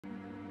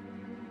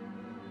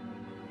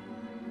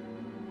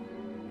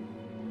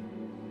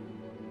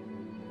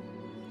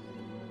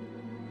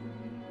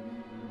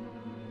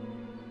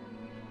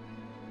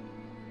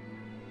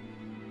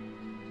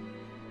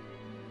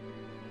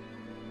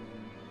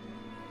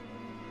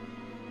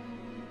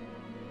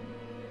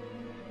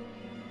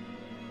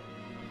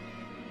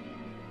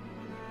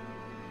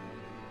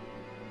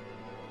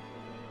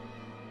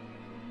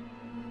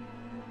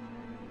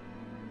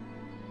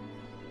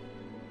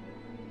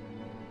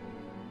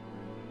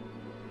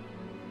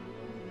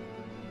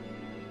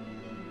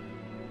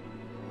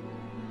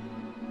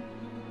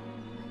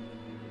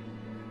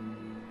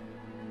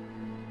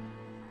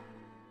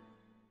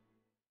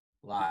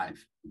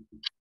Live.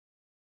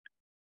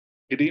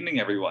 Good evening,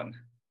 everyone.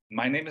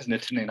 My name is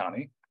Nitin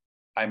Nainani.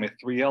 I'm a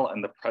 3L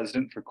and the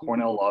president for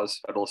Cornell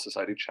Law's Federalist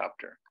Society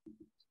chapter.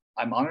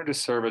 I'm honored to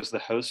serve as the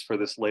host for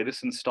this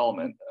latest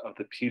installment of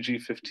the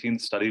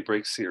PG-15 Study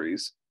Break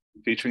series,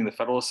 featuring the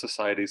Federalist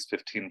Society's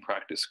 15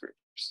 practice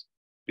groups.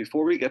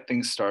 Before we get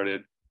things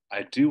started,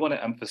 I do want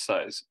to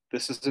emphasize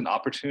this is an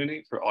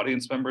opportunity for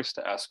audience members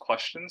to ask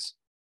questions,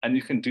 and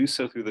you can do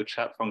so through the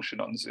chat function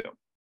on Zoom.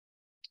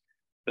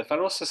 The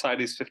Federalist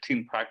Society's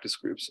 15 practice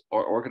groups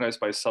are organized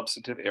by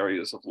substantive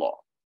areas of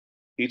law.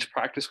 Each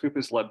practice group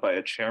is led by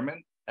a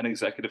chairman and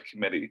executive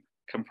committee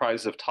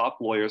comprised of top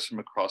lawyers from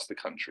across the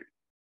country.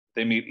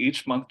 They meet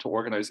each month to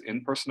organize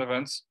in-person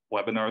events,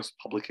 webinars,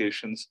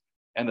 publications,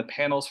 and the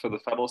panels for the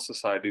Federalist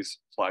Society's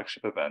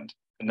flagship event,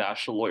 the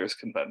National Lawyers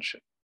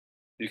Convention.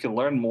 You can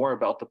learn more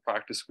about the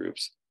practice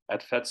groups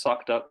at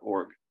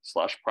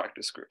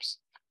fedsoc.org/practice groups.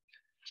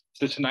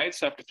 So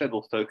tonight's episode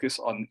will focus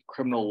on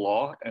criminal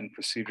law and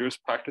procedures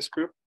practice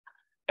group,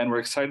 and we're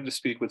excited to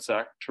speak with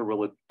Zach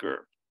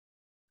Terwilliger.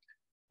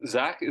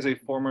 Zach is a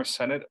former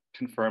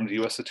Senate-confirmed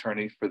U.S.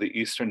 Attorney for the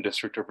Eastern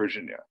District of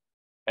Virginia,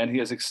 and he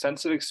has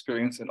extensive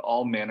experience in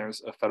all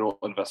manners of federal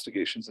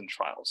investigations and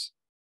trials.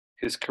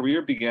 His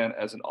career began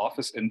as an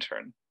office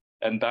intern,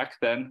 and back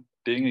then,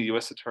 being a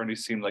U.S. Attorney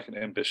seemed like an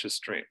ambitious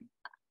dream.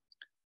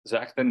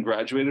 Zach then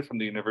graduated from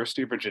the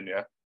University of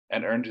Virginia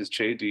and earned his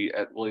JD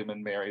at William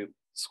 & Mary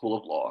School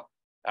of Law,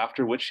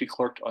 after which he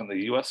clerked on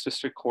the U.S.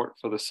 District Court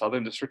for the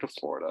Southern District of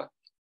Florida,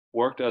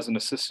 worked as an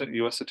assistant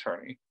U.S.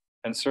 attorney,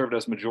 and served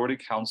as majority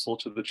counsel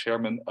to the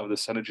chairman of the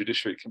Senate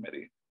Judiciary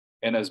Committee,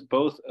 and as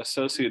both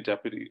Associate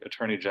Deputy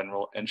Attorney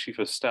General and Chief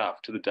of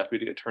Staff to the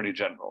Deputy Attorney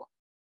General,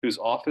 whose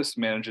office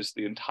manages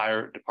the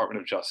entire Department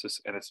of Justice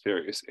and its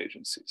various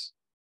agencies.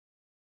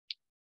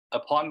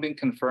 Upon being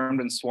confirmed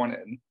and sworn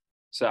in,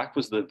 Zach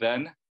was the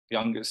then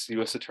youngest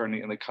U.S. attorney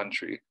in the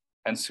country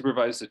and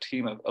supervised a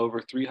team of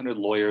over 300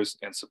 lawyers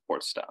and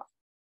support staff.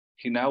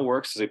 He now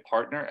works as a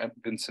partner at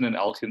Vinson and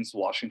Elkins'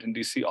 Washington,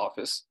 D.C.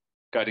 office,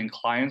 guiding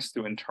clients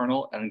through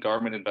internal and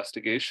government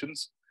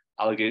investigations,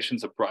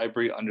 allegations of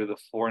bribery under the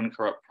Foreign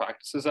Corrupt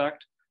Practices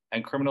Act,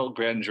 and criminal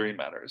grand jury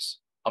matters,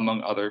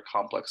 among other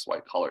complex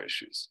white-collar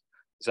issues.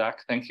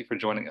 Zach, thank you for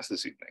joining us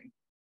this evening.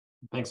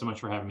 Thanks so much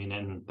for having me,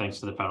 Nitin, and thanks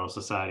to the Federalist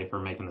Society for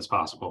making this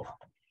possible.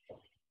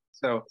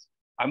 So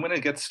I'm going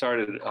to get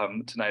started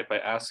tonight by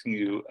asking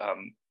you,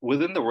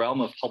 within the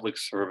realm of public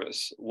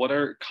service, what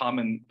are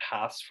common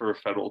paths for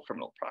federal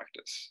criminal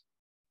practice?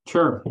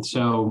 Sure.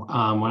 So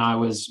when I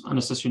was an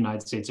assistant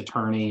United States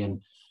attorney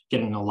and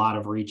getting a lot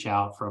of reach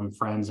out from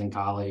friends and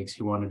colleagues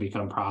who want to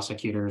become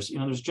prosecutors,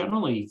 there's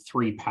generally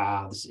three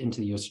paths into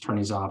the U.S.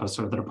 Attorney's Office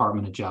or the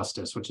Department of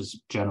Justice, which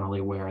is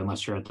generally where,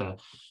 unless you're at the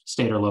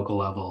state or local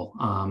level,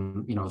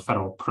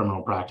 federal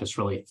criminal practice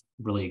really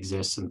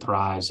exists and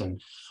thrives.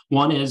 And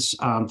one is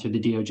through the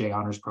DOJ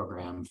Honors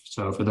Program.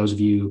 So for those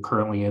of you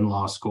currently in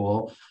law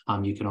school,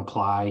 you can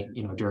apply,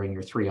 during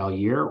your 3L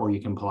year, or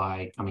you can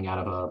apply coming out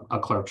of a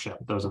clerkship.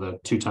 Those are the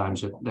two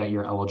times that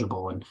you're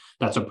eligible. And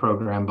that's a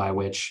program by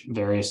which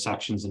various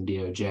sections in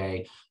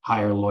DOJ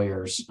hire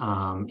lawyers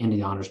into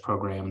the honors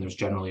program. There's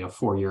generally a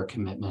 4-year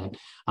commitment.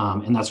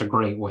 And that's a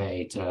great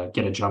way to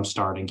get a jump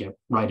start and get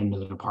right into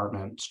the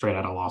department straight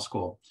out of law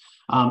school.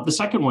 The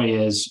second way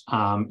is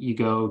you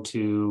go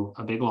to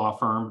a big law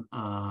firm,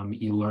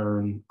 you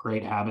learn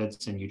great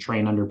habits and you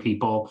train under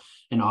people.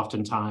 And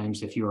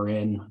oftentimes, if you're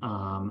in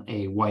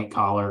a white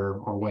collar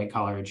or white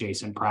collar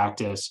adjacent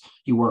practice,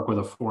 you work with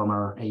a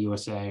former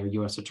AUSA or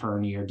U.S.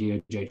 attorney or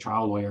DOJ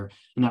trial lawyer,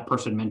 and that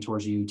person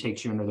mentors you,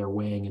 takes you under their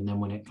wing. And then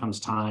when it comes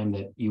time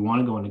that you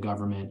want to go into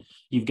government,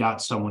 you've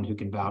got someone who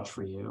can vouch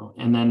for you.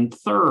 And then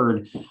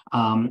third,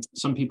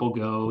 some people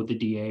go the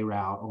DA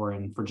route, or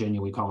in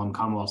Virginia, we call them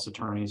Commonwealth's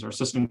attorneys or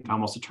assistant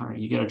Commonwealth's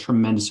attorney. You get a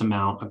tremendous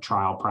amount of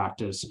trial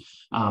practice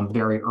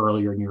very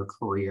earlier in your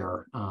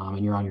career,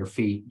 and you're on your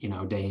feet,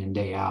 day in,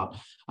 day out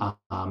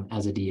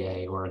as a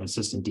DA or an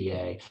assistant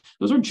DA.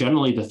 Those are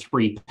generally the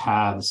three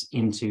paths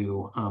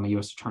into a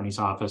U.S. Attorney's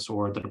Office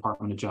or the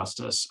Department of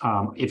Justice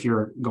if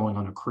you're going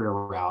on a career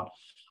route.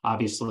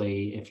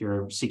 Obviously, if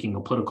you're seeking a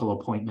political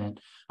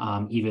appointment,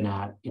 even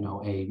at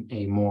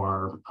a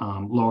more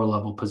lower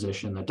level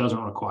position that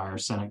doesn't require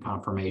Senate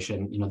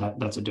confirmation,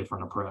 that's a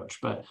different approach.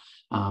 But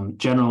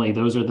generally,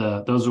 those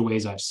are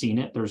ways I've seen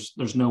it.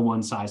 There's no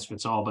one size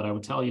fits all. But I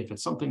would tell you, if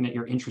it's something that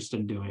you're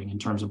interested in doing in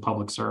terms of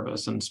public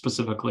service, and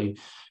specifically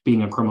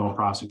being a criminal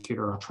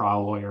prosecutor or a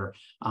trial lawyer,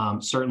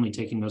 certainly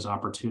taking those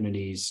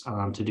opportunities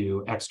to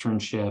do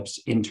externships,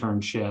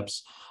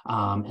 internships,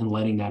 and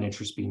letting that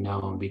interest be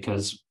known,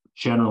 because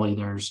generally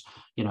there's,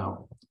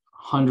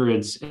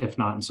 hundreds, if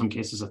not in some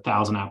cases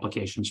 1,000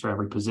 applications for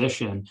every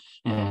position.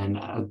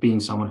 And being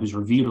someone who's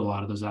reviewed a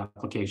lot of those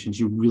applications,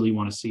 you really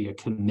want to see a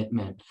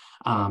commitment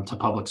to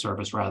public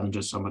service rather than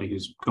just somebody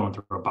who's going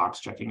through a box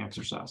checking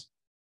exercise.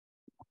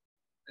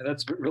 And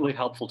that's really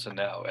helpful to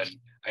know. And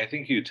I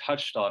think you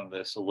touched on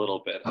this a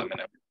little bit. I'm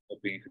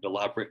hoping you could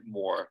elaborate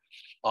more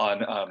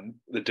on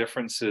the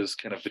differences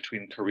kind of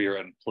between career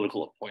and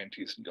political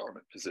appointees in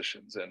government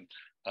positions. And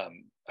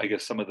I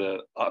guess, some of the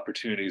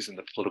opportunities in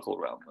the political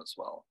realm as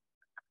well?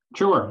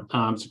 Sure.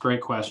 It's a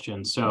great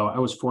question. So I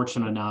was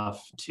fortunate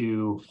enough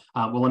to,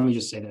 well, let me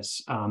just say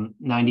this,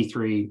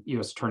 93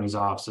 U.S. attorneys'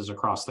 offices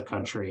across the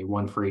country,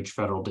 one for each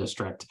federal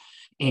district.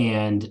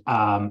 And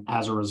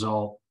as a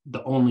result,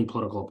 the only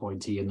political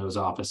appointee in those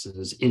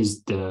offices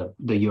is the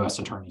U.S.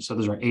 attorney. So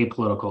those are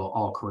apolitical,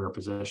 all career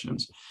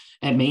positions.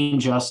 At Main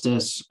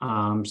Justice,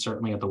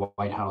 certainly at the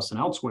White House and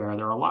elsewhere,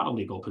 there are a lot of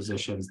legal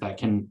positions that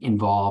can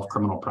involve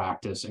criminal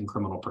practice and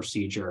criminal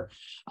procedure.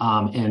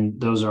 And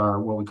those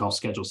are what we call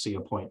Schedule C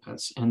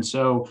appointments. And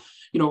so,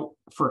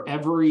 for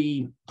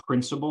every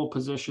principal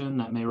position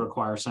that may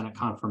require Senate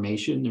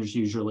confirmation, there's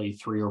usually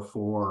 3 or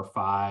 4 or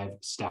 5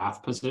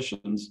 staff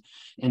positions.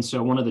 And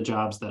so one of the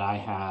jobs that I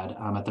had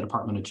at the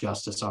Department of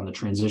Justice on the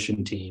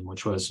transition team,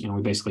 which was,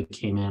 we basically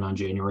came in on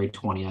January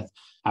 20th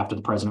after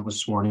the president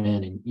was sworn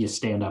in, and you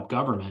stand up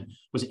government,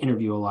 was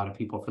interview a lot of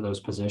people for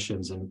those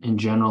positions. And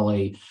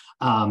generally,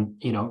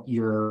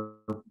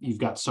 you've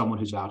got someone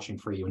who's vouching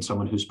for you and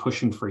someone who's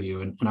pushing for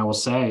you. And I will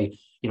say,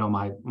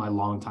 my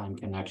longtime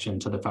connection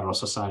to the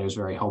Federalist Society was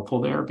very helpful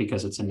there,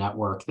 because it's a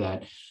network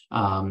that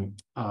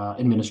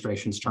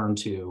administrations turn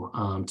to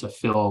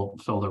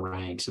fill the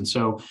ranks. And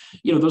so,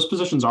 those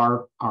positions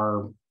are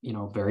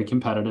very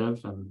competitive,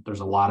 and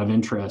there's a lot of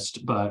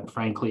interest. But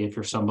frankly, if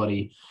you're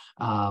somebody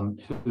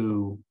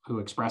who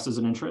expresses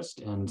an interest,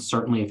 and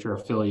certainly if you're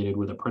affiliated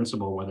with a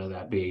principal, whether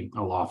that be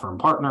a law firm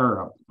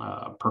partner,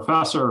 a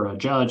professor, a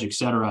judge, et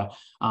cetera,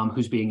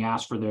 who's being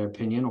asked for their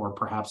opinion, or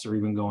perhaps they're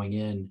even going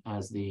in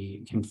as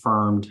the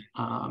confirmed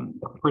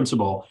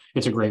principal,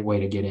 it's a great way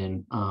to get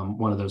in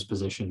one of those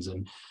positions.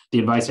 And the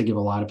advice I give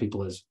a lot of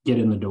people is get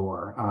in the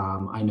door.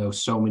 I know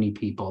so many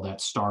people that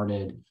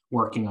started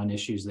working on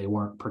issues they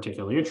weren't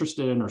particularly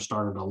interested in, or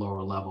started at a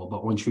lower level.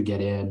 But once you get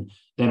in,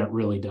 then it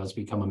really does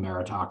become a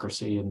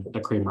meritocracy, and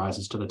the cream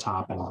rises to the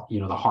top. And,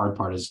 the hard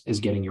part is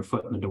getting your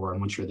foot in the door. And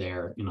once you're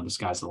there, the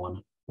sky's the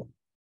limit.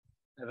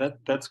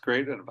 That's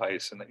great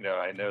advice. And,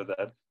 I know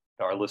that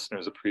our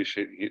listeners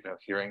appreciate,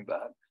 hearing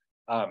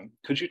that.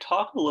 Could you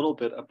talk a little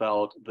bit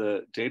about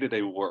the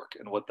day-to-day work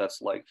and what that's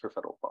like for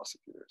federal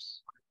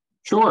prosecutors?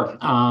 Sure.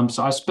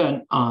 So I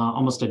spent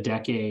almost a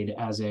decade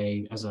as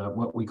a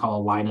what we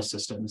call a line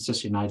assistant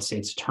United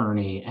States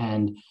attorney.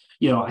 And,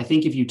 I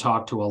think if you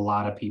talk to a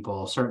lot of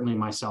people, certainly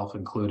myself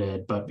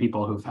included, but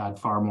people who've had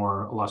far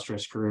more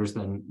illustrious careers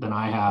than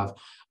I have,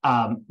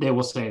 they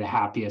will say the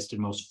happiest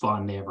and most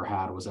fun they ever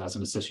had was as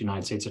an assistant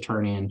United States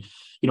attorney. And,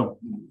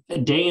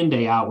 day in,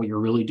 day out, what you're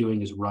really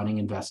doing is running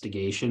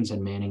investigations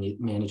and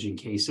managing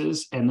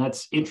cases. And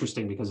that's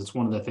interesting, because it's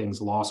one of the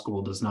things law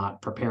school does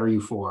not prepare you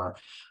for.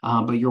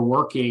 But you're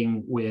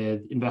working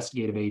with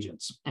investigative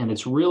agents. And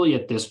it's really,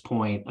 at this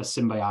point, a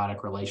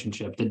symbiotic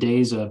relationship. The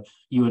days of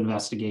you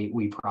investigate,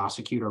 we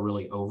prosecute are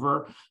really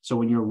over. So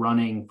when you're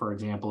running, for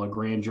example, a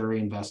grand jury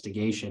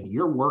investigation,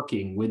 you're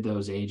working with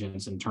those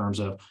agents in terms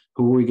of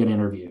who are we going to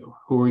interview?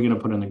 Who are we going to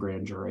put in the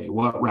grand jury?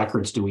 What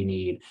records do we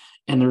need?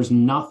 And there's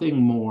nothing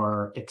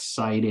more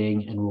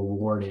exciting and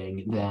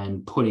rewarding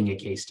than putting a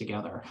case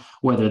together,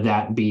 whether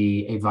that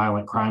be a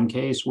violent crime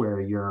case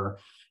where you're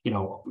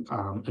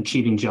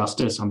achieving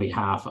justice on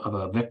behalf of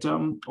a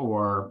victim,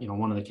 or,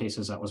 one of the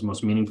cases that was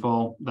most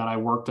meaningful that I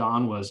worked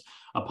on was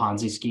a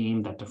Ponzi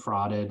scheme that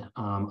defrauded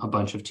a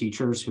bunch of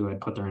teachers who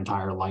had put their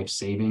entire life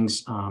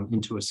savings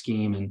into a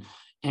scheme.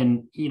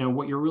 And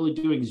what you're really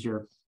doing is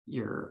you're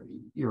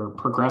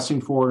progressing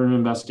forward in an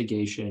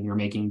investigation, you're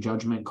making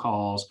judgment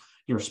calls,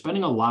 you're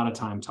spending a lot of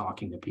time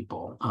talking to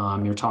people.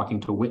 You're talking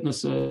to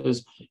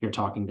witnesses, you're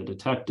talking to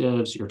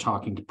detectives, you're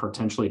talking to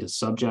potentially to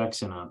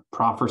subjects in a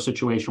proffer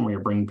situation where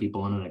you're bringing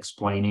people in and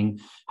explaining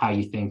how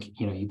you think,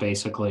 you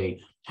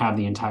basically have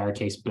the entire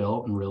case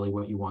built, and really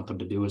what you want them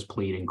to do is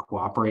plead and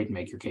cooperate and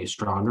make your case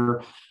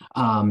stronger.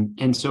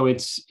 And so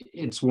it's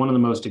one of the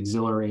most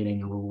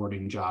exhilarating and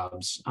rewarding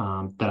jobs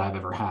that I've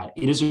ever had.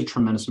 It is a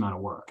tremendous amount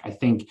of work. I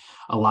think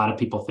a lot of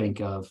people think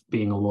of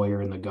being a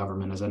lawyer in the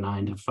government as a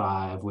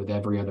 9-to-5 with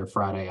every other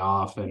Friday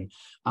off, and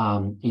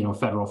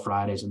federal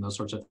Fridays and those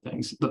sorts of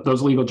things.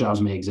 Those legal jobs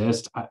may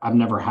exist. I've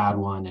never had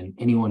one, and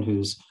anyone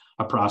who's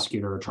a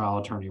prosecutor or trial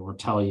attorney will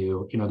tell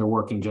you, they're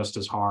working just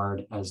as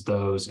hard as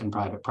those in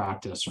private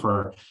practice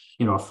for,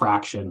 a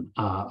fraction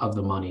of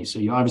the money. So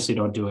you obviously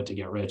don't do it to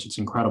get rich. It's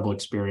an incredible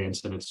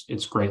experience, and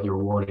it's greatly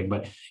rewarding,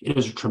 but it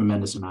is a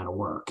tremendous amount of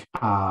work.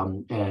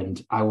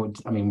 And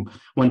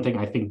one thing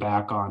I think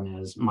back on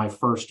is my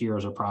first year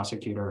as a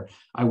prosecutor,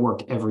 I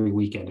worked every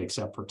weekend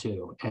except for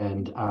 2.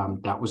 And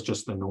that was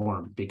just the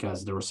norm,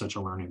 because there was such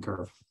a learning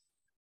curve.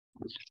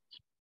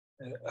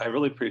 I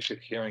really appreciate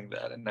hearing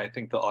that. And I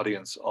think the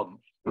audience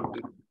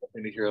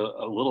need to hear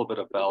a little bit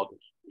about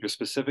your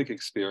specific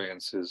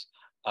experiences.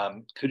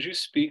 Could you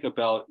speak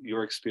about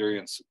your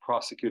experience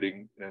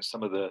prosecuting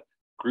some of the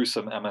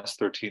gruesome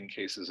MS-13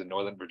 cases in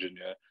Northern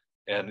Virginia?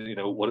 And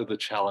what are the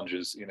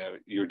challenges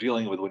you're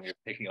dealing with when you're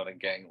taking on a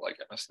gang like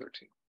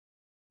MS-13?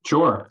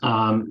 Sure.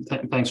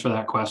 Thanks for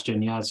that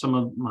question. Yeah, some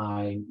of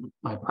my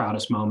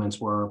proudest moments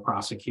were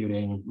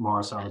prosecuting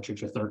Morris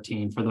Salvatrucha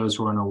 13. For those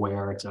who aren't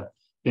aware, it's a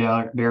They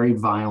are very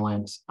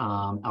violent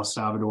El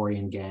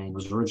Salvadorian gang.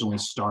 Was originally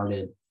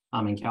started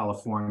in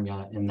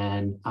California, and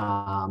then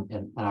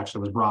it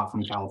actually was brought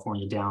from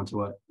California down to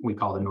what we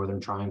call the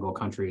Northern Triangle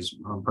countries,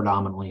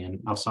 predominantly in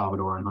El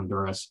Salvador and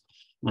Honduras,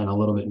 and a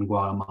little bit in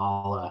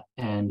Guatemala.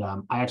 And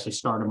I actually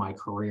started my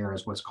career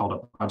as what's called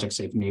a Project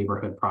Safe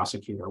Neighborhood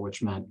prosecutor,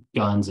 which meant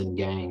guns and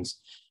gangs.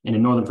 And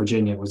in Northern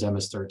Virginia, it was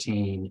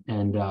MS-13.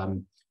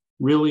 And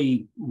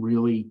really,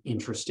 really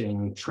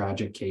interesting,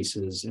 tragic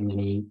cases. In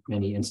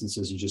many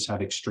instances, you just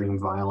had extreme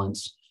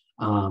violence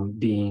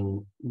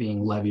being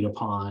levied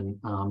upon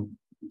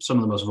some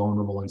of the most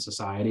vulnerable in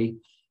society.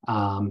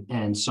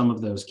 And some of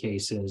those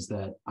cases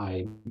that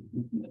I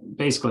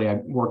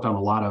worked on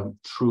a lot of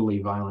truly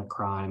violent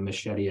crime,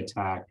 machete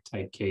attack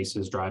type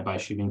cases, drive-by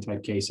shooting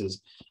type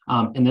cases.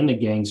 And then the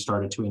gang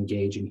started to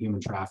engage in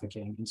human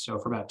trafficking. And so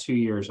for about 2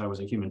 years, I was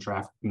a human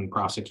trafficking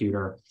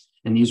prosecutor.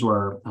 And these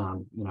were,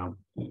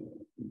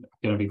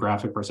 going to be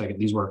graphic for a second.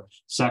 These were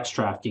sex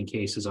trafficking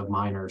cases of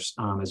minors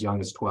as young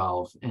as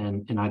 12.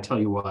 And I tell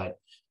you what,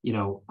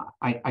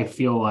 I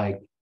feel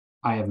like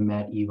I have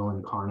met evil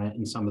incarnate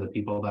in some of the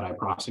people that I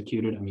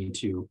prosecuted. I mean,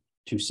 to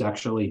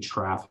sexually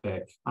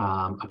traffic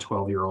a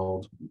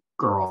 12-year-old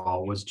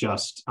girl was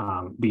just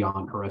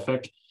beyond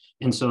horrific.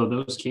 And so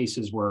those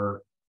cases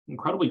were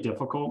incredibly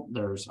difficult.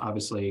 There's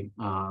obviously,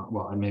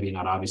 and maybe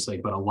not obviously,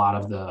 but a lot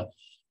of the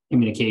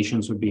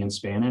communications would be in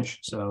Spanish,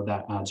 so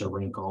that adds a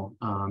wrinkle.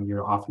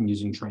 You're often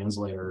using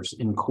translators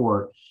in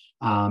court,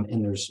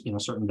 and there's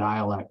certain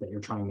dialect that you're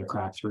trying to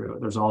crack through.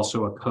 There's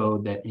also a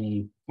code that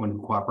anyone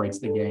who cooperates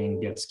the gang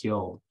gets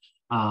killed.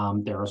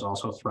 There is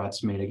also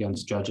threats made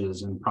against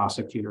judges and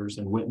prosecutors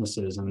and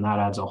witnesses, and that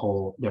adds a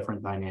whole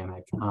different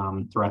dynamic.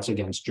 Threats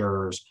against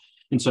jurors.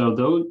 And so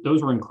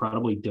those were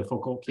incredibly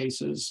difficult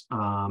cases,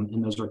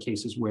 and those are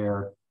cases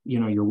where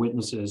your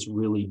witnesses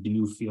really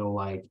do feel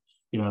like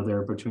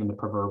they're between the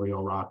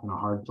proverbial rock and a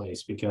hard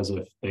place, because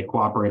if they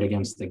cooperate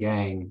against the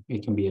gang,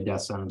 it can be a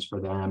death sentence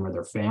for them or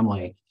their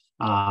family,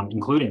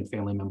 including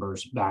family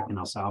members back in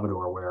El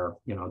Salvador, where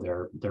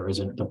there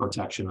isn't the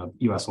protection of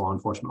U.S. law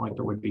enforcement like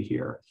there would be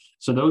here.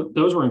 So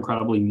those were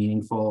incredibly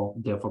meaningful,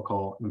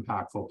 difficult,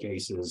 impactful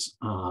cases,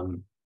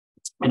 and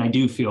I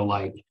do feel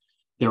like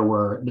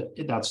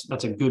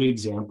that's a good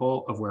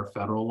example of where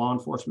federal law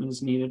enforcement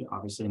is needed.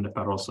 Obviously, in the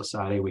Federalist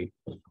Society, we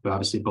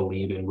obviously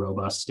believe in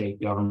robust state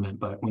government,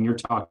 but when you're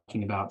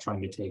talking about trying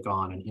to take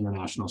on an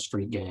international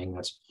street gang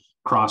that's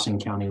crossing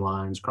county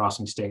lines,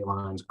 crossing state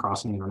lines,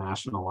 crossing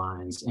international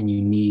lines, and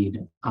you need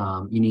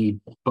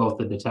both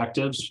the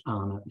detectives.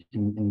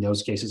 In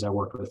those cases, I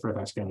worked with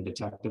Fairfax County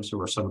detectives,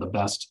 who are some of the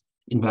best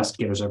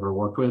investigators I've ever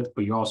worked with,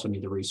 but you also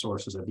need the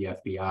resources of the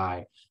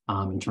FBI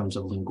in terms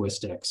of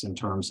linguistics, in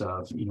terms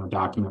of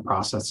document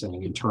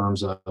processing, in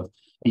terms of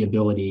the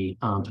ability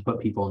to put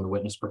people in the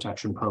witness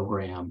protection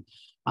program,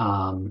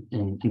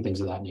 and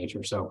things of that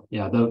nature. So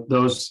yeah,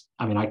 those,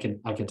 I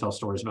could tell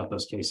stories about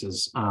those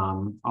cases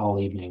all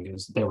evening,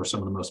 because they were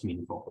some of the most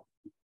meaningful.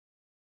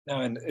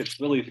 No, and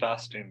it's really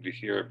fascinating to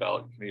hear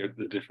about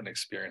the different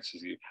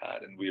experiences you've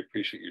had, and we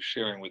appreciate you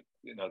sharing with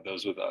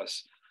those with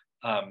us.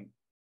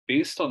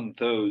 Based on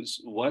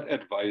those, what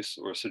advice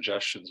or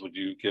suggestions would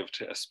you give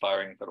to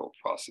aspiring federal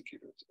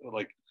prosecutors?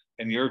 Like,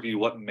 in your view,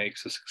 what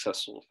makes a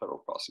successful federal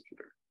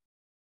prosecutor?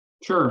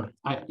 Sure.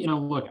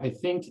 Look, I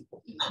think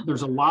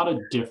there's a lot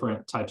of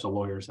different types of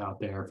lawyers out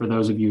there. For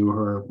those of you who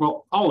are,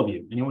 well, all of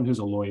you, anyone who's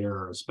a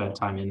lawyer or spent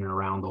time in and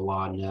around the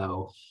law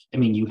know,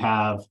 you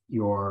have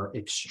your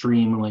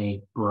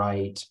extremely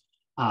bright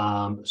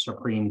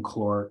Supreme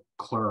Court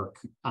clerk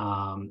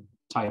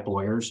type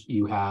lawyers.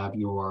 You have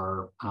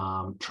your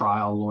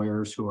trial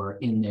lawyers who are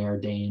in there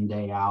day in,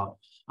 day out,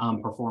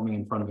 performing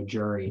in front of a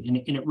jury. And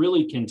it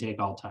really can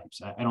take all types.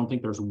 I don't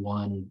think there's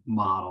one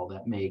model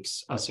that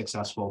makes a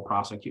successful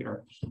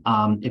prosecutor.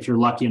 If you're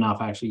lucky enough,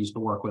 I actually used to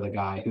work with a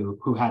guy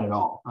who had it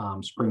all.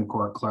 Supreme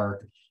Court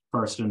clerk,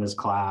 first in his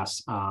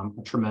class, a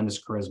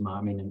tremendous charisma.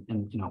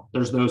 And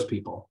there's those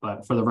people.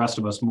 But for the rest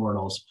of us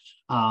mortals,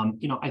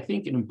 I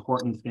think an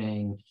important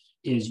thing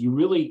is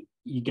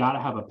you got to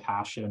have a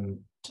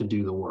passion to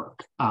do the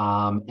work.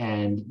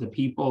 And the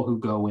people who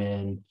go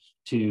in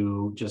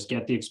to just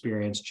get the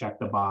experience, check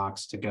the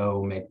box, to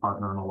go make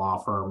partner in a law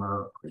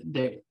firm,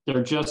 it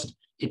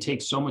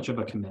takes so much of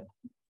a commitment.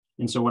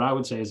 And so what I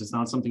would say is it's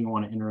not something you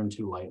want to enter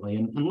into lightly.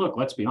 And look,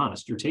 let's be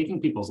honest, you're taking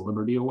people's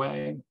liberty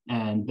away.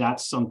 And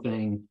that's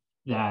something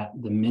that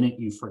the minute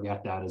you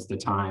forget that is the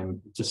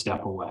time to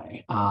step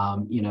away.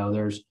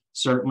 There's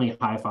certainly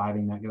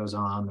high-fiving that goes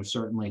on. There's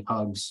certainly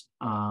hugs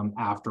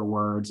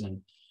afterwards,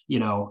 and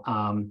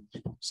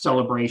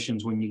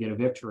celebrations when you get a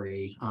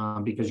victory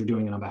because you're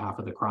doing it on behalf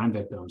of the crime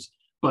victims.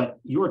 But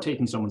you are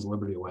taking someone's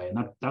liberty away,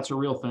 and that's a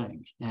real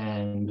thing.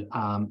 And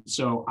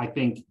so I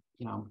think,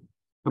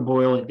 to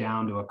boil it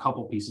down to a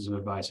couple pieces of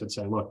advice, I'd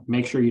say, look,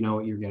 make sure you know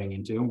what you're getting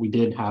into. We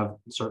did have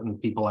certain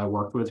people I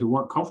worked with who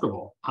weren't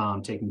comfortable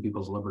taking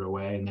people's liberty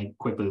away, and they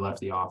quickly left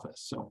the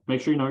office. So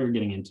make sure you know what you're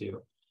getting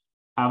into.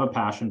 have a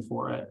passion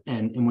for it.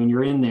 And when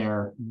you're in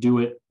there, do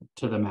it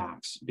to the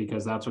max,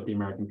 because that's what the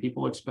American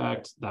people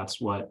expect.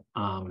 That's really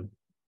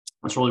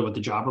what the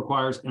job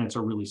requires. And it's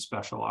a really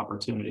special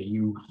opportunity.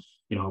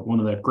 One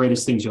of the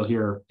greatest things you'll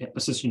hear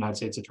assistant United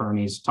States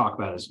attorneys talk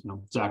about is,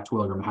 Zach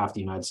Terwilliger, I'm half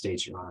the United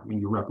States, Your Honor. I mean,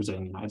 you're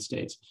representing the United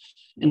States.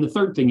 And the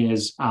third thing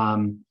is,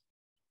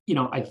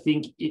 I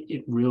think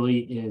it really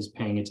is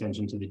paying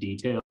attention to the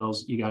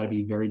details. You got to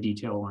be very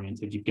detail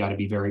oriented. You've got to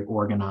be very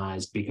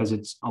organized, because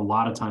it's a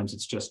lot of times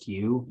it's just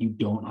you. You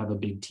don't have a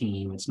big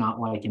team. It's not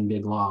like in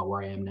big law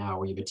where I am now,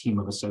 where you have a team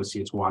of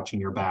associates watching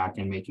your back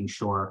and making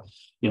sure,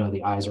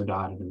 the I's are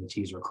dotted and the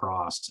T's are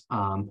crossed.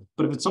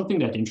 But if it's something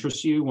that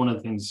interests you, one of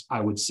the things I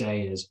would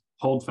say is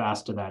hold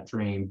fast to that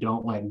dream.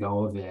 Don't let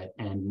go of it.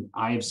 And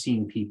I have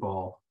seen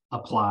people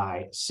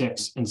apply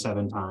 6 and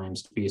 7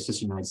 times to be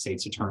assistant United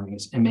States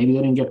attorneys. And maybe they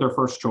didn't get their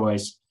first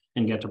choice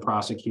and get to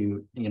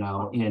prosecute,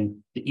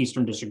 in the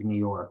Eastern District of New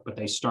York, but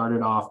they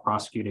started off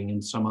prosecuting in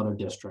some other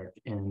district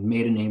and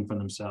made a name for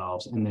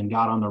themselves, and then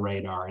got on the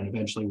radar and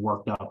eventually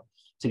worked up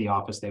to the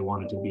office they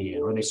wanted to be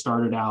in. Or they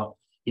started out,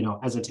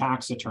 as a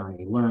tax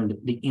attorney, learned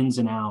the ins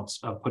and outs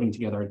of putting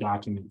together a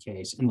document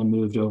case, and then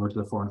moved over to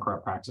the Foreign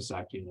Corrupt Practice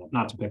Act unit.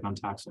 Not to pick on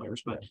tax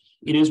lawyers, but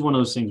it is one of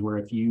those things where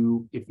if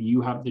you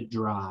have the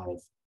drive,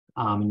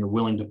 and you're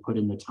willing to put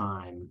in the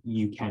time,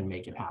 you can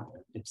make it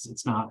happen.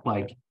 It's not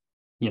like,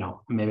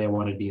 maybe I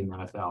wanted to be in the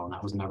NFL, and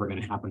that was never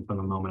going to happen from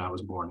the moment I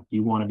was born. If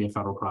you want to be a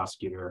federal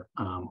prosecutor,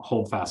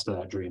 hold fast to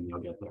that dream, you'll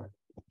get there.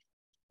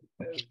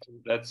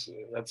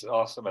 That's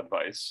awesome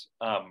advice.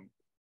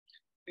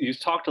 You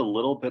talked a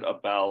little bit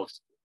about,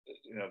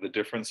 the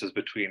differences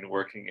between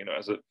working,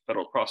 as a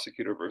federal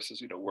prosecutor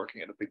versus,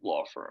 working at a big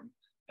law firm.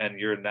 And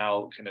you're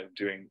now kind of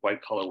doing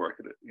white collar work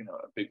at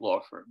a big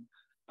law firm.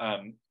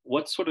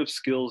 What sort of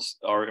skills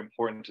are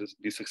important to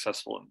be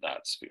successful in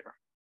that sphere?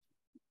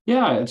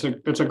 Yeah,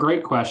 it's a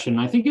great question.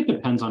 I think it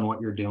depends on what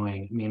you're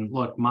doing. I mean,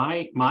 look,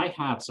 my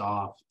hat's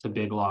off to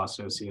big law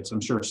associates.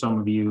 I'm sure some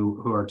of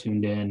you who are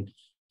tuned in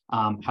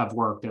have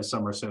worked as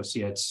summer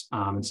associates,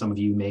 and some of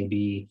you may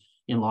be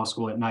in law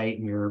school at night,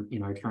 and you're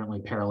currently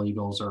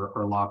paralegals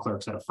or law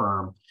clerks at a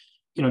firm.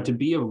 To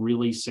be a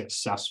really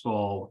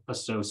successful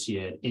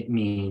associate, it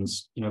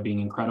means, being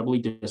incredibly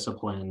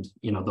disciplined.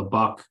 The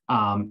buck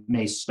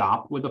may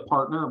stop with a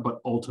partner, but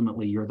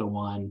ultimately you're the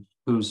one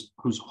who's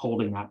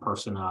holding that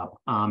person up.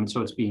 And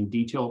so it's being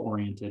detail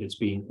oriented, it's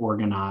being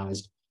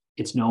organized,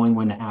 it's knowing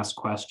when to ask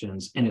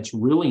questions, and it's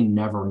really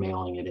never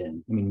mailing it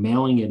in. I mean,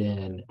 mailing it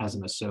in as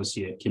an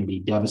associate can be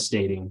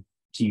devastating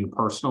to you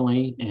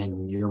personally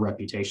and your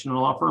reputation in a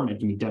law firm. It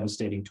can be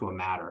devastating to a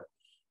matter.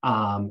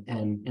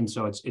 And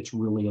so it's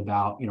really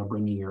about,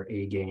 bringing your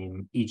A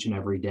game each and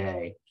every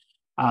day.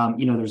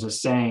 There's a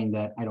saying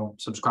that I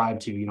don't subscribe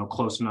to,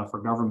 close enough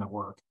for government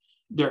work.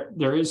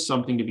 There is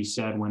something to be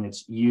said when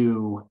it's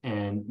you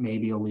and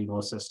maybe a legal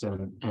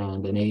assistant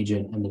and an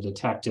agent and the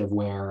detective,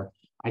 where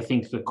I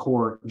think the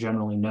court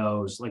generally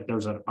knows, like,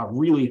 there's a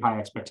really high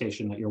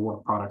expectation that your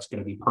work product's going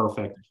to be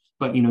perfect.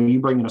 But, you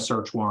bring in a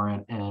search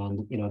warrant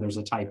and, there's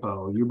a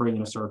typo. You bring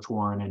in a search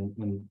warrant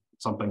and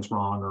something's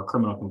wrong, or a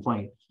criminal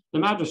complaint. The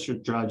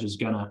magistrate judge is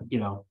going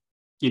to,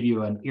 give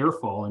you an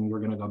earful, and you're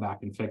going to go back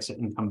and fix it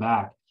and come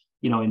back.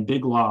 In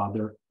big law,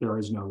 there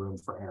is no room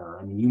for error.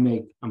 I mean, you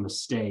make a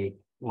mistake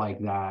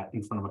like that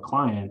in front of a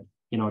client,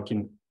 it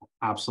can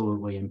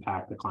absolutely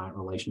impact the client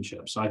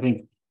relationship. So I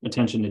think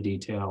attention to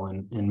detail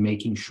and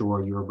making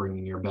sure you're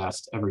bringing your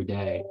best every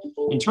day.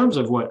 In terms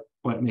of what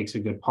makes a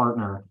good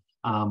partner,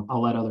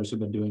 I'll let others who've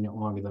been doing it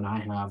longer than I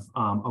have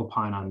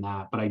opine on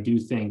that. But I do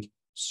think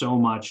so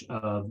much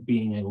of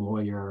being a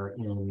lawyer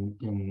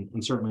in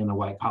certainly in the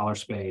white collar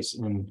space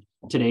in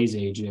today's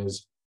age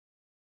is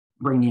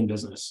bringing in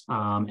business.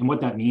 And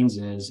what that means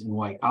is, in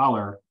white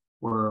collar,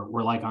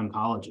 we're like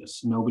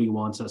oncologists. Nobody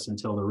wants us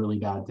until the really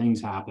bad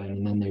things happen,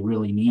 and then they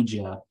really need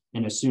you.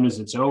 And as soon as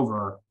it's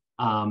over,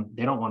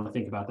 they don't want to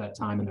think about that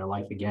time in their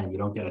life again. You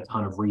don't get a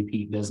ton of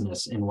repeat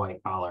business in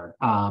white collar.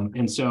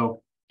 And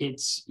so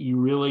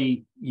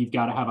you've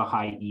got to have a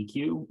high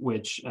EQ,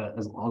 which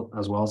as well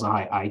as a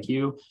high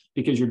IQ,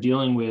 because you're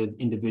dealing with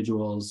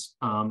individuals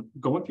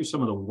going through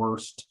some of the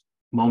worst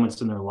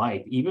moments in their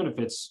life, even if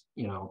it's,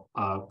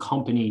 a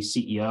company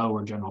CEO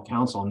or general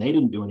counsel, and they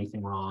didn't do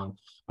anything wrong,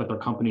 but their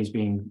company's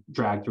being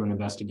dragged through an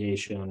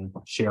investigation,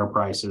 share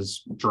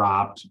prices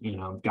dropped,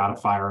 got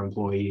to fire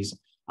employees.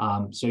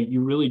 So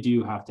you really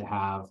do have to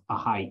have a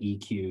high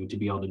EQ to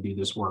be able to do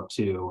this work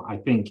too. I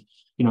think,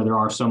 there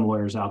are some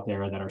lawyers out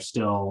there that are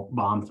still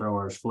bomb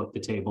throwers, flip the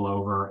table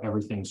over,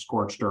 everything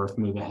scorched earth,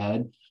 move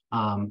ahead.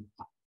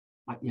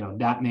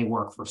 That may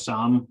work for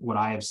some. What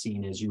I have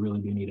seen is you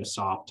really do need a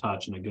soft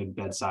touch and a good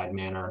bedside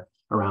manner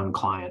around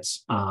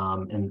clients.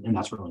 And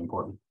that's really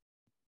important.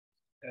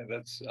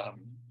 Yeah,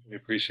 we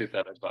appreciate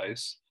that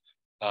advice,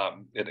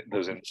 and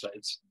those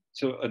insights.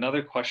 So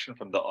another question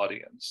from the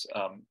audience.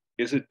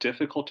 Is it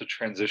difficult to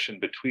transition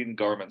between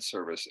government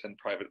service and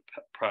private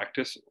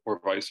practice,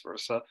 or vice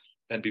versa?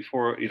 And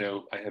before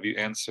I have you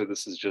answer,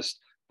 this is just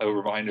a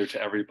reminder to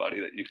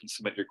everybody that you can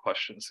submit your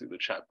questions through the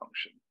chat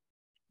function.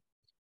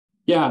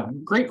 Yeah,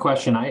 great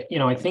question.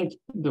 I think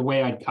the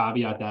way I'd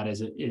caveat that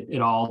is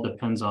it all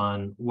depends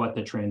on what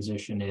the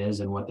transition is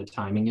and what the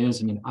timing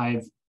is. I mean,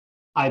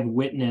 I've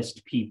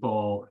witnessed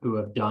people who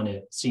have done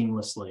it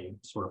seamlessly,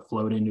 sort of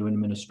float into an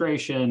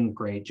administration,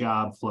 great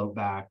job, float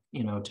back,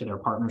 to their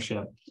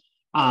partnership.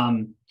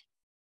 Um,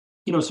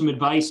 some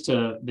advice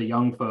to the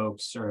young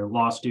folks or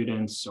law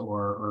students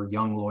or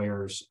young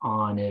lawyers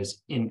on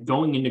is in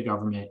going into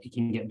government, it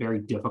can get very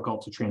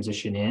difficult to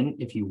transition in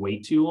if you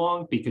wait too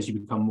long because you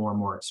become more and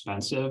more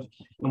expensive.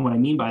 And what I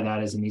mean by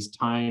that is in these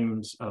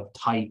times of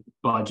tight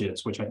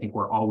budgets, which I think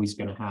we're always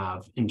going to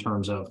have in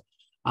terms of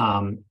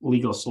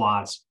legal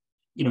slots,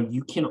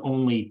 you can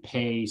only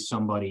pay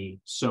somebody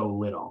so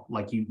little.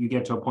 Like you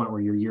get to a point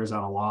where you're years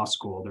out of law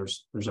school,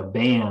 there's a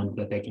band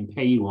that they can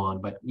pay you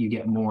on, but you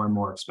get more and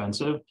more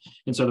expensive.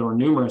 And so there were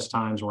numerous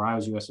times where I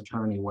was U.S.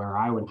 attorney where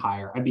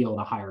I'd be able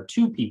to hire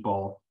two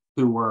people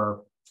who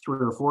were 3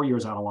 or 4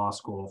 years out of law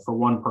school for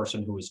one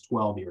person who was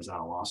 12 years out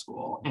of law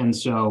school. And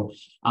so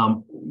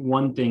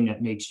one thing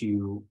that makes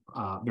you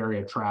very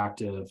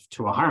attractive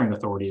to a hiring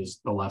authority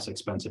is the less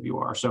expensive you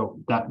are. So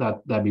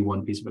that'd be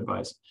one piece of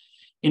advice.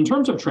 In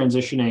terms of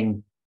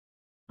transitioning,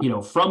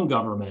 from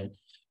government,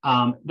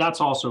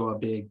 that's also a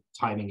big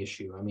timing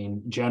issue. I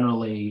mean,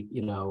 generally,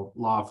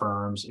 law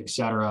firms, et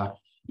cetera,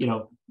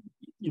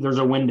 there's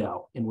a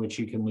window in which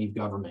you can leave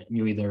government.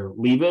 You either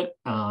leave it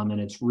and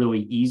it's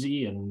really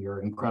easy and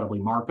you're incredibly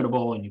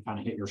marketable and you kind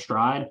of hit your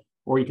stride,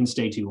 or you can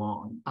stay too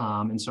long.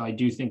 And so I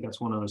do think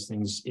that's one of those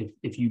things,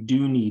 if you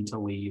do need to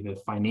leave, if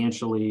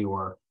financially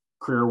or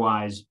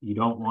career-wise, you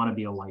don't want to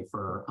be a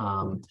lifer,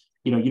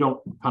 you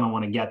don't kind of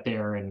want to get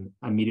there and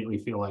immediately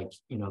feel like,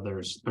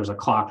 there's a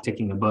clock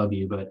ticking above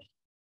you. But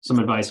some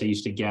advice I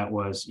used to get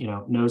was,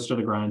 nose to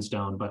the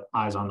grindstone, but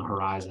eyes on the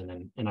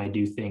horizon. And I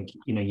do think,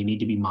 you need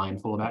to be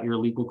mindful about your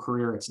legal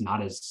career. It's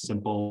not as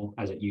simple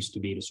as it used to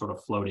be to sort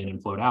of float in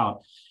and float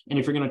out. And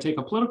if you're going to take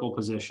a political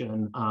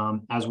position,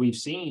 as we've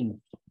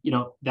seen,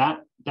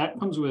 that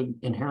comes with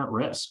inherent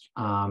risk.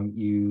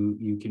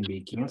 You can be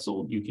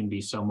canceled. You can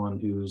be someone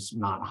who's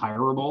not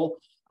hireable.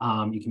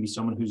 You can be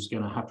someone who's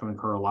going to have to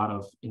incur a lot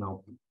of,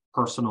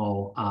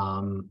 personal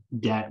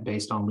debt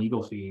based on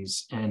legal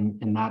fees.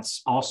 And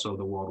that's also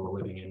the world we're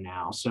living in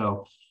now.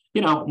 So,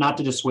 not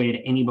to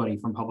dissuade anybody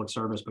from public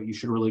service, but you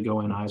should really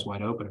go in eyes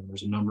wide open. And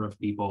there's a number of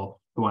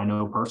people who I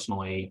know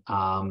personally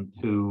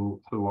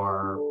who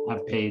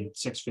have paid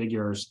six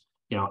figures,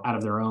 out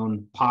of their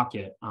own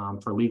pocket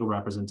for legal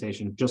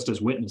representation just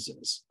as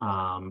witnesses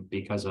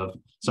because of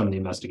some of the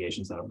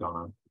investigations that have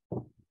gone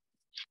on.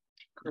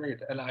 Great.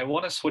 And I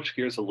want to switch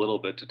gears a little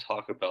bit to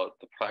talk about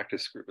the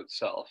practice group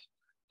itself.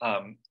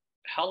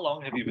 How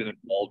long have you been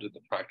involved in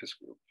the practice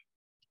group?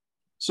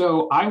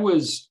 So I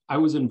was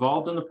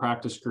involved in the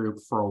practice group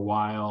for a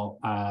while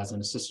as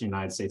an assistant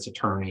United States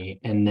attorney,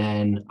 and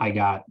then I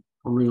got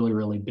really,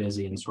 really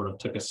busy and sort of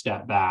took a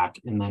step back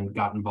and then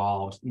got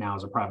involved now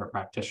as a private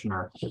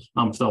practitioner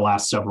for the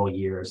last several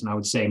years. And I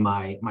would say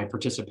my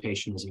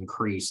participation has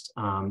increased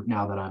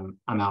now that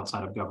I'm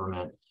outside of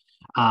government.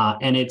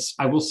 And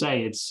I will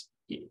say it's,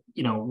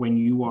 when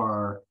you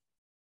are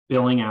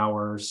billing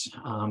hours,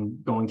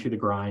 going through the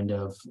grind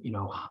of,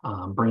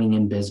 bringing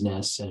in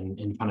business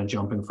and kind of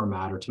jumping from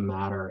matter to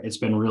matter, it's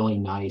been really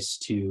nice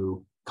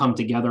to come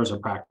together as a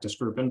practice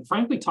group and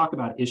frankly talk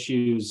about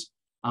issues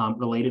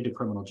related to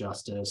criminal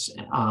justice.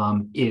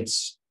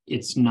 It's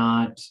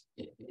not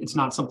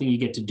something you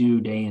get to do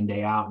day in,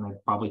 day out, and I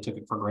probably took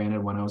it for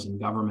granted when I was in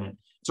government.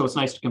 So it's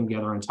nice to come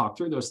together and talk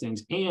through those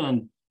things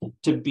and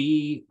to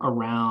be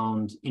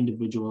around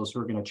individuals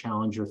who are going to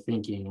challenge your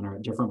thinking and are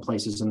at different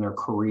places in their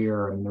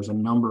career. And there's a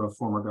number of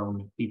former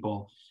government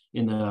people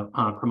in the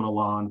criminal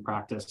law and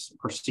practice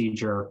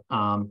procedure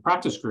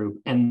practice group.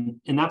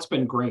 And that's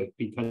been great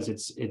because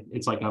it's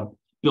like a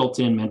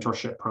built-in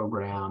mentorship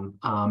program.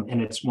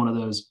 And it's one of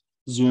those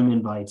Zoom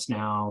invites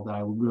now that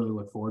I really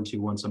look forward to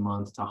once a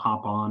month to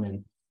hop on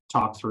and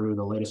talk through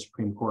the latest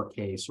Supreme Court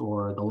case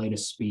or the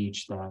latest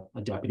speech that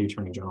a deputy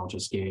attorney general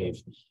just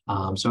gave.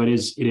 So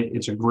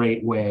it's a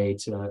great way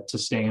to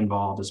stay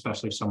involved,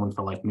 especially someone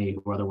like me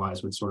who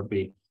otherwise would sort of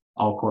be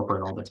all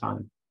corporate all the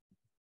time.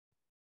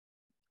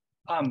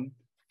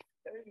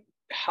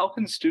 How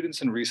can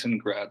students and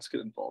recent grads get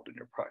involved in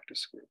your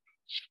practice group?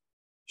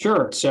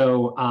 Sure.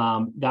 So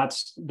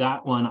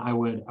that one I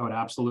would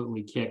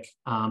absolutely kick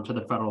to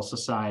the Federalist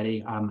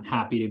Society. I'm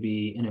happy to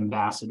be an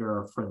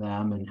ambassador for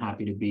them and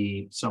happy to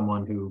be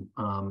someone who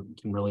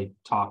can really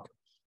talk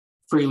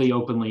freely,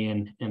 openly,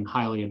 and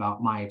highly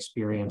about my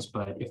experience.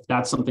 But if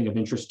that's something of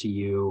interest to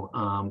you,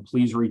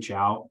 please reach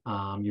out.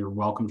 You're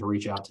welcome to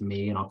reach out to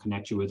me and I'll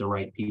connect you with the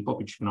right people,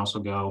 but you can also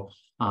go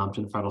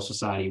to the Federalist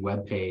Society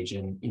webpage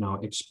and,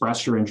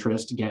 express your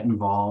interest, get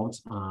involved.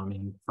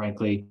 And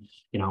frankly,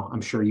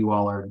 I'm sure you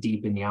all are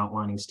deep in the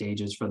outlining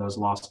stages for those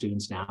law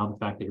students now. The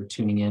fact that you're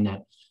tuning in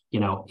at,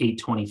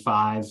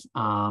 8:25,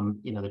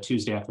 the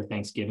Tuesday after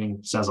Thanksgiving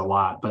says a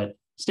lot, but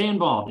stay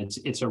involved.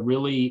 It's a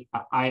really,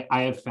 I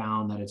have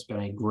found that it's been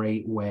a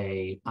great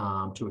way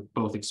to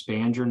both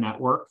expand your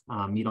network,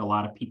 meet a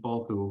lot of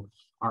people who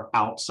are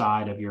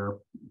outside of your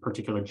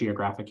particular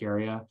geographic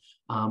area,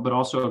 but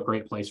also a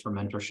great place for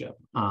mentorship.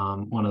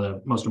 One of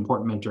the most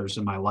important mentors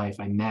in my life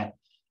I met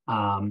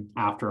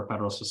after a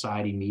Federalist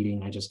Society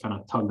meeting. I just kind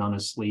of tugged on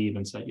his sleeve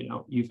and said,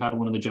 you've had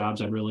one of the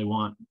jobs I really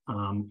want.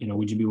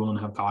 Would you be willing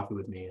to have coffee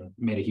with me? And it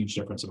made a huge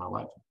difference in my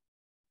life.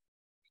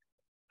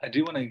 I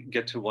do want to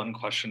get to one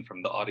question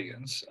from the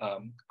audience.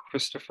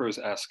 Christopher is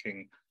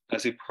asking,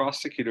 as a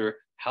prosecutor,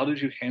 how did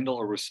you handle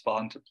or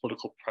respond to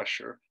political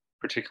pressure,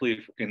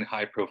 particularly in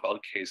high-profile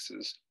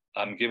cases,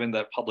 given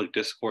that public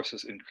discourse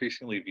has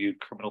increasingly viewed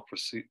criminal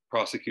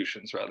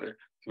prosecutions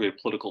through a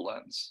political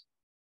lens?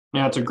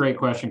 Yeah, it's a great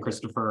question,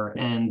 Christopher.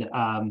 And,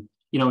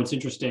 it's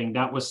interesting.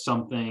 That was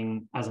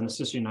something, as an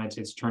assistant United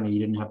States attorney, you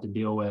didn't have to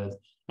deal with.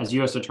 As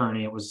U.S.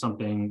 attorney, it was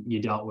something you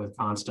dealt with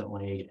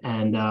constantly.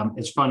 And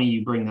it's funny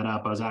you bring that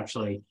up. I was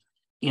actually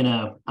in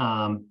a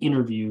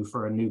interview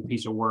for a new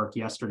piece of work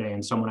yesterday,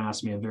 and someone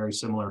asked me a very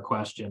similar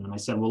question. And I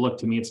said, well, look,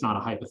 to me, it's not a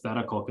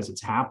hypothetical because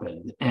it's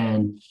happened.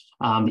 And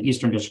the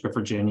Eastern District of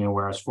Virginia,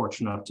 where I was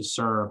fortunate enough to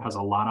serve, has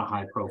a lot of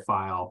high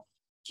profile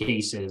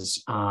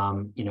cases.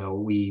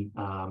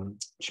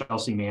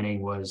 Chelsea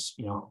Manning was,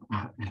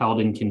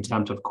 held in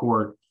contempt of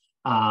court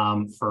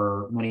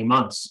for many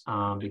months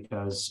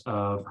because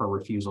of her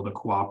refusal to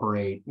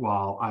cooperate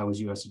while I was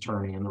U.S.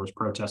 attorney, and there was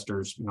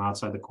protesters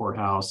outside the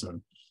courthouse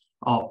and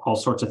all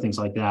sorts of things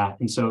like that.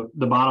 And so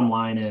the bottom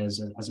line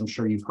is, as I'm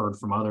sure you've heard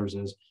from others,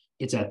 is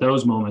it's at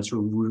those moments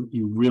where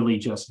you really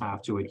just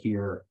have to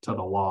adhere to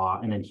the law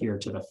and adhere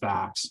to the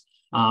facts.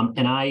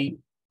 And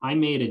I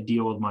made a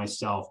deal with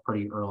myself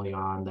pretty early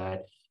on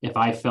that if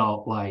I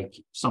felt like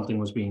something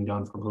was being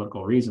done for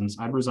political reasons,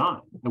 I'd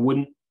resign. I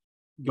wouldn't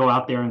go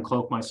out there and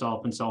cloak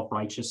myself in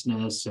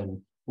self-righteousness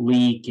and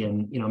leak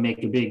and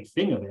make a big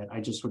thing of it. I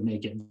just would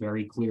make it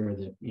very clear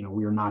that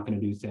we are not going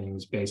to do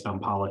things based on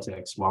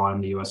politics while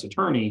I'm the U.S.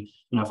 attorney.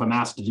 If I'm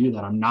asked to do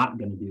that, I'm not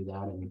going to do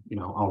that, and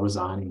I'll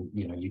resign, and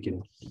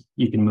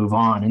you can move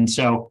on. And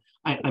so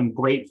I'm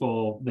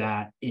grateful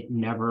that it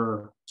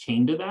never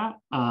came to that.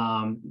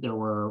 There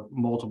were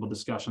multiple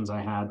discussions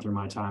I had through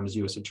my time as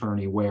U.S.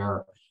 attorney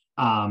where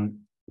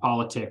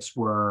politics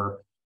were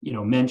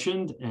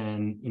mentioned,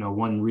 and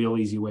one real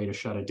easy way to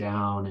shut it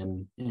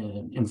down.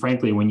 And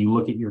frankly, when you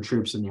look at your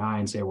troops in the eye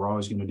and say we're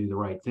always going to do the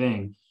right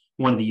thing,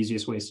 one of the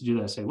easiest ways to do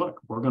that is say, look,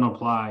 we're going to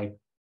apply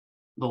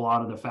the law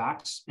to the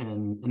facts,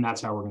 and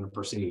that's how we're going to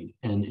proceed.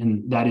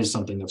 And that is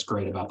something that's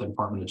great about the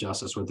Department of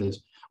Justice with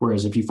this.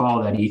 Whereas if you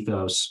follow that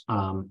ethos,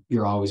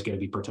 you're always going to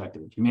be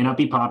protected. You may not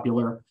be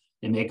popular,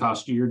 it may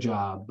cost you your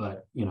job,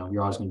 but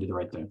you're always going to do the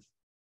right thing.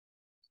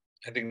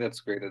 I think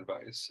that's great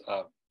advice.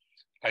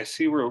 I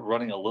see we're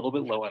running a little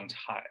bit low on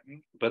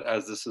time, but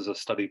as this is a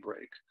study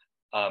break,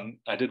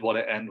 I did want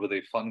to end with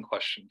a fun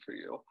question for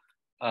you.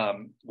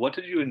 What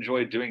did you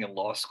enjoy doing in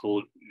law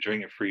school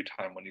during your free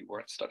time when you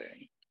weren't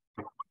studying?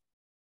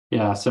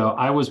 Yeah, so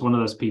I was one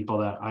of those people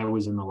that I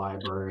was in the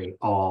library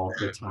all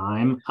the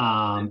time.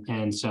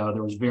 And so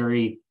there was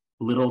very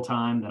little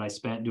time that I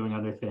spent doing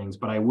other things.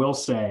 But I will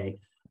say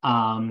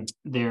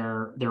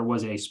there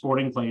was a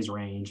sporting clays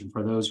range. And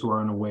for those who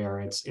are unaware,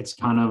 it's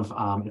kind of,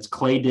 it's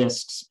clay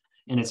discs.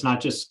 And it's not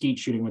just skeet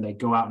shooting where they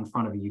go out in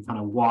front of you. You kind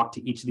of walk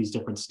to each of these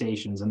different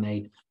stations,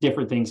 and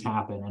different things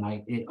happen.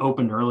 And it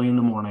opened early in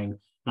the morning,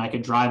 and I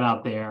could drive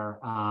out there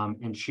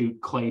and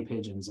shoot clay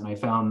pigeons. And I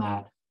found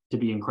that to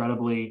be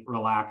incredibly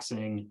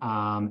relaxing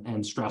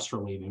and stress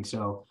relieving.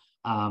 So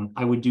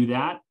I would do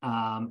that.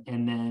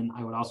 And then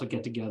I would also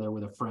get together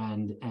with a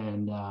friend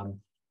and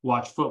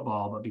watch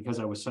football. But because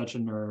I was such a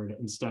nerd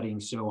and studying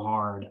so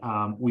hard,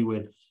 we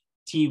would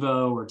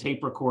TiVo or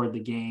tape record the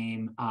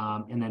game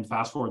and then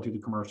fast forward through the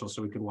commercials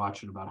so we could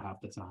watch it about half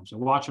the time. So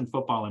watching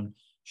football and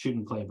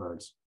shooting clay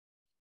birds.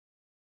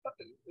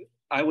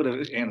 I would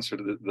have answered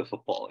the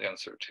football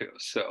answer too.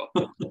 So,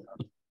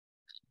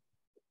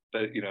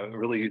 but a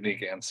really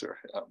unique answer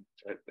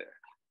right there.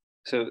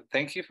 So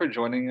thank you for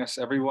joining us,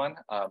 everyone.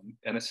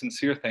 And a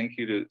sincere thank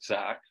you to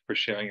Zach for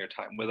sharing your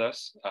time with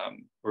us.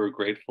 We're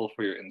grateful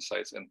for your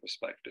insights and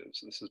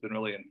perspectives. This has been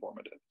really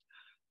informative.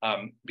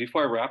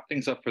 Before I wrap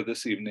things up for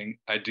this evening,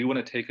 I do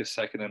want to take a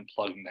second and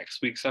plug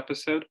next week's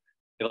episode.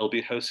 It'll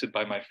be hosted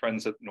by my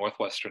friends at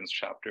Northwestern's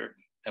chapter,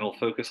 and will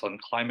focus on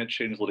climate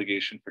change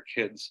litigation for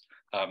kids,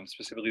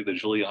 specifically the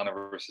Juliana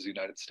versus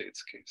United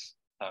States case.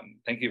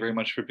 Thank you very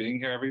much for being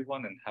here,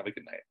 everyone, and have a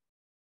good night.